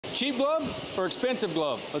cheap glove or expensive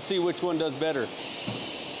glove? Let's see which one does better.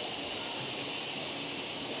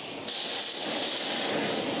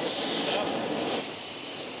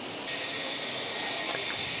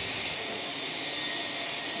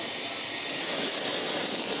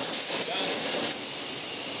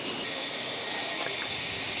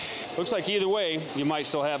 Looks like either way, you might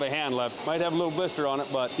still have a hand left. Might have a little blister on it,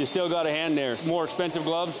 but you still got a hand there. More expensive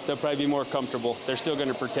gloves, they'll probably be more comfortable. They're still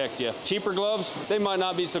gonna protect you. Cheaper gloves, they might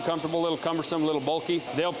not be so comfortable, a little cumbersome, a little bulky.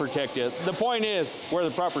 They'll protect you. The point is, wear the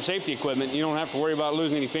proper safety equipment. You don't have to worry about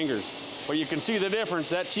losing any fingers. But you can see the difference.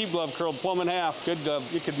 That cheap glove curled plumb in half. Good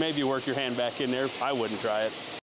glove, you could maybe work your hand back in there. I wouldn't try it.